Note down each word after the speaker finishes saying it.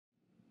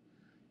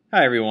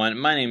Hi everyone,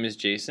 my name is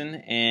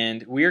Jason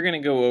and we are going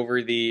to go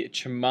over the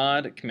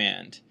CHMOD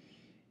command.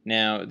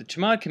 Now the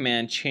CHMOD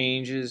command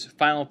changes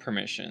file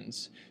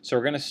permissions. So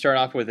we're going to start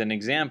off with an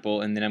example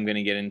and then I'm going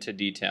to get into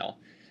detail.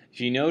 If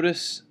you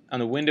notice on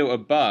the window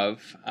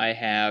above I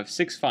have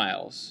 6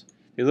 files.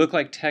 They look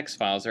like text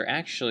files. They're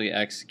actually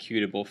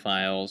executable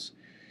files,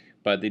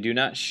 but they do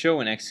not show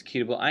an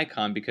executable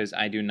icon because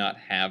I do not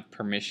have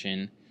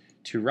permission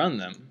to run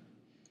them.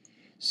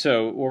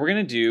 So what we're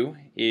going to do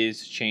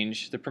is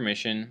change the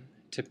permission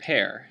to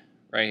pair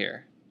right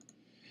here.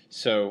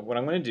 So what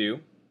I'm going to do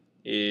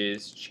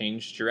is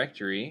change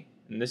directory,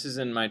 and this is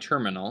in my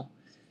terminal,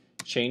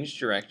 change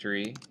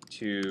directory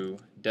to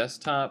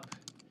desktop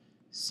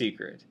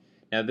secret.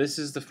 Now this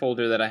is the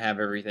folder that I have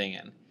everything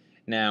in.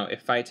 Now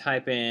if I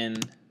type in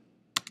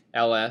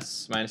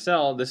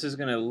ls-l, this is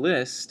going to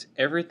list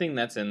everything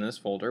that's in this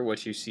folder,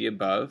 what you see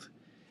above,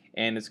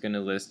 and it's going to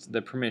list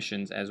the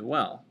permissions as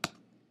well.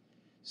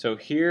 So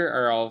here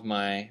are all of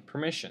my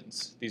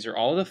permissions. These are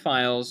all the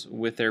files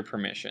with their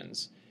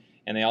permissions,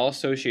 and they all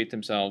associate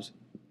themselves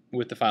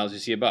with the files you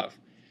see above.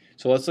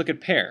 So let's look at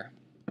pair.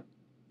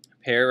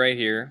 Pair right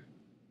here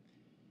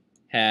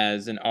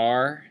has an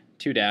R,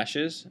 2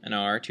 dashes, an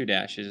R, 2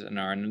 dashes, an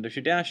R, and another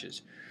 2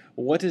 dashes.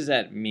 What does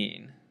that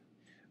mean?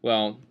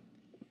 Well,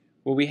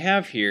 what we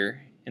have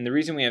here, and the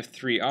reason we have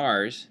 3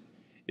 R's,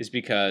 is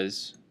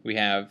because we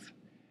have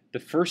the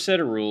first set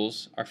of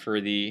rules are for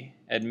the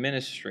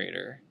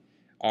administrator.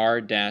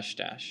 R dash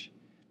dash.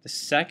 The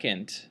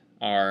second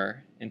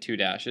R and 2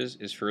 dashes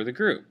is for the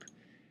group,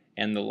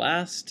 and the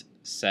last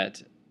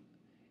set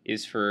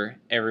is for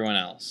everyone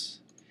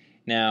else.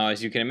 Now,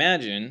 as you can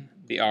imagine,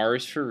 the R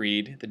is for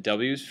read, the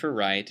W is for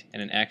write,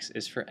 and an X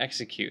is for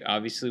execute.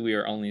 Obviously, we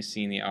are only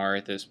seeing the R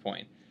at this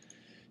point.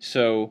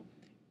 So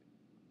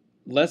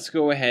let's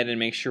go ahead and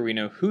make sure we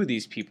know who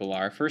these people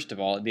are. First of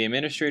all, the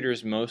administrator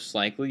is most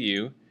likely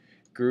you.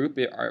 Group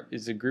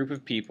is a group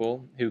of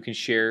people who can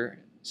share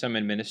some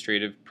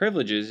administrative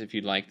privileges if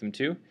you'd like them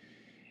to,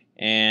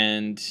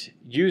 and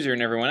user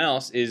and everyone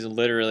else is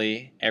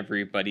literally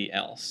everybody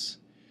else.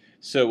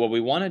 So what we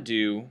want to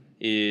do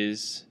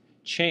is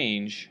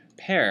change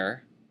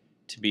pair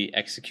to be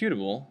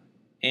executable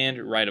and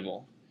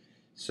writable.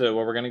 So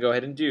what we're going to go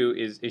ahead and do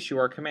is issue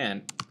our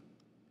command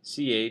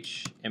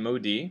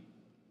CHMOD,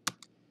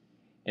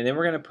 and then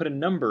we're going to put a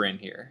number in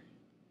here.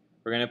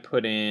 We're going to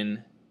put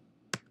in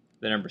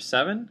the number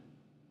 7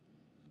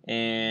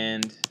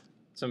 and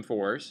some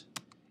 4s,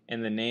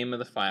 and the name of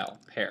the file,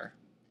 pair.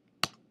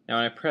 Now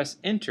when I press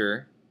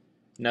enter,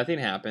 nothing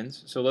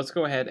happens, so let's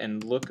go ahead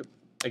and look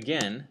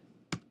again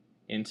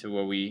into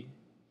what we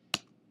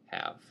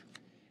have.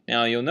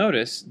 Now you'll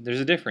notice there's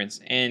a difference,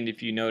 and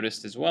if you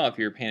noticed as well, if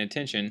you're paying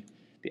attention,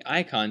 the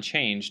icon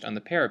changed on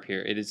the pair up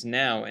here. It is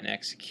now an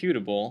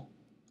executable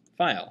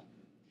file.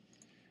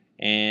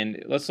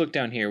 And let's look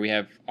down here. We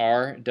have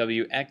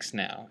RWX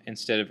now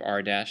instead of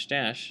R dash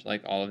dash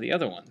like all of the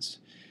other ones.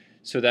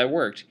 So that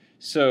worked.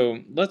 So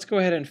let's go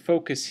ahead and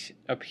focus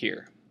up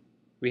here.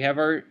 We have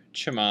our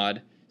CHMOD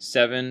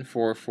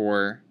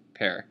 744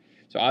 pair.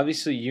 So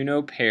obviously you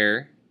know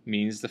pair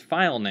means the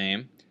file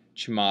name.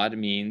 CHMOD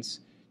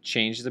means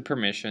change the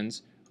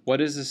permissions. What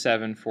does the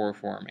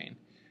 744 mean?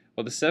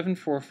 Well, the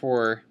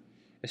 744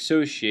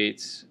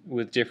 associates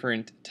with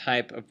different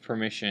type of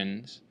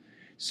permissions.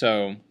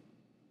 So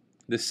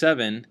the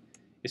 7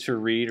 is for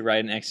read,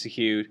 write, and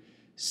execute,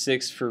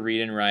 6 for read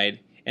and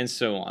write, and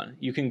so on.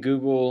 You can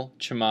Google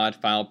CHMOD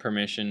file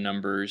permission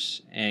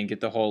numbers and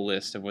get the whole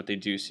list of what they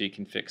do so you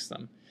can fix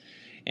them.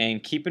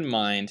 And keep in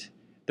mind,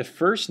 the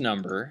first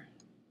number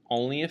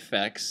only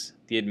affects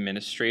the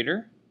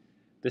administrator,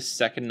 the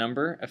second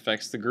number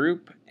affects the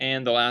group,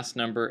 and the last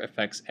number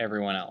affects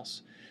everyone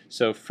else.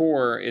 So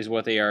 4 is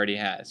what they already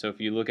had. So if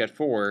you look at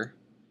 4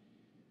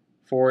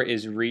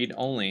 is read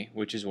only,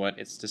 which is what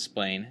it's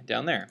displaying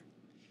down there.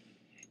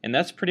 And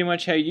that's pretty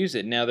much how you use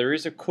it. Now there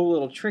is a cool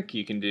little trick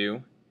you can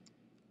do.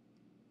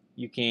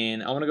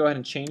 I want to go ahead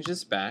and change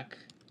this back,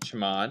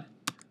 CHMOD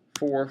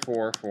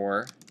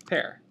 444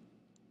 pair.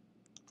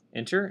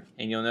 Enter,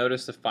 and you'll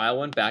notice the file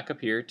went back up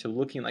here to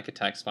looking like a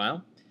text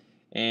file.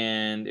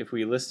 And if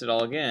we list it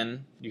all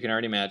again, you can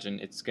already imagine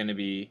it's going to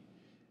be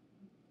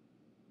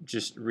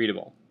just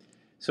readable.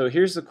 So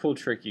here's the cool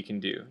trick you can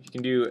do. You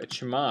can do a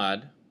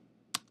CHMOD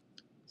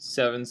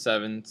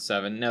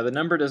 777. Now the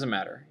number doesn't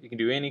matter. You can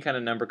do any kind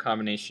of number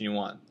combination you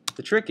want.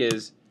 The trick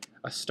is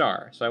a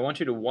star. So I want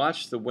you to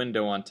watch the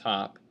window on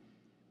top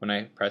when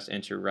I press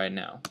enter right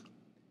now.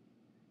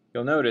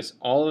 You'll notice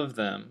all of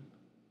them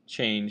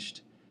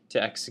changed to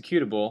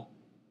executable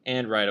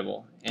and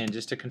writable. And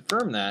just to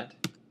confirm that,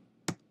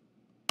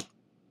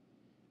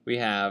 we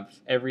have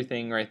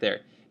everything right there.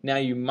 Now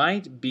you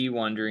might be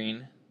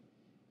wondering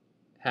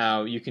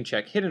how you can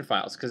check hidden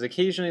files, because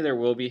occasionally there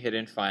will be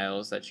hidden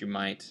files that you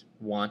might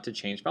want to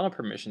change file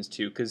permissions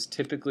to, because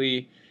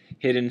typically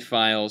hidden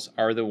files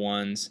are the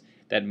ones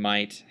that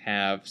might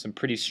have some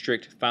pretty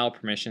strict file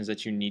permissions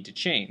that you need to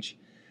change.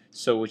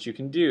 So what you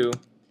can do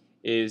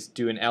is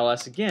do an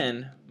ls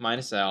again,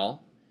 -l,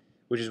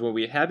 which is what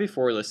we had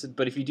before listed,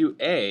 but if you do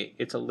A,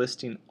 it's a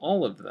listing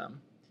all of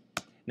them.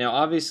 Now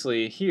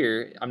obviously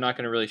here, I'm not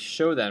going to really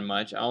show that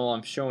much. All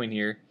I'm showing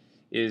here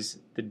is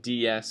the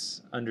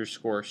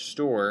ds_store,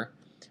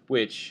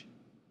 which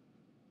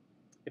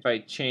if I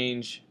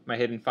change my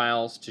hidden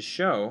files to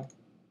show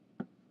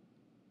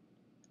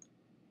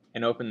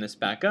and open this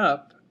back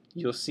up,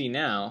 you'll see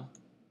now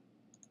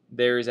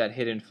there is that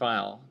hidden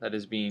file that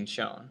is being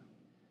shown.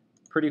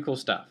 Pretty cool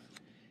stuff.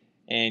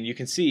 And you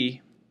can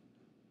see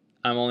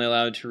I'm only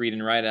allowed to read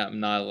and write it. I'm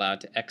not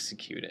allowed to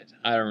execute it.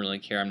 I don't really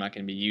care. I'm not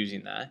going to be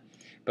using that.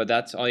 But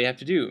that's all you have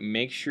to do.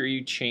 Make sure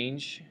you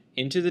change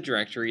into the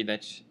directory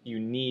that you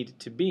need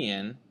to be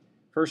in,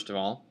 first of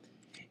all,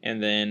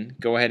 and then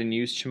go ahead and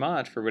use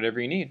CHMOD for whatever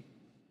you need.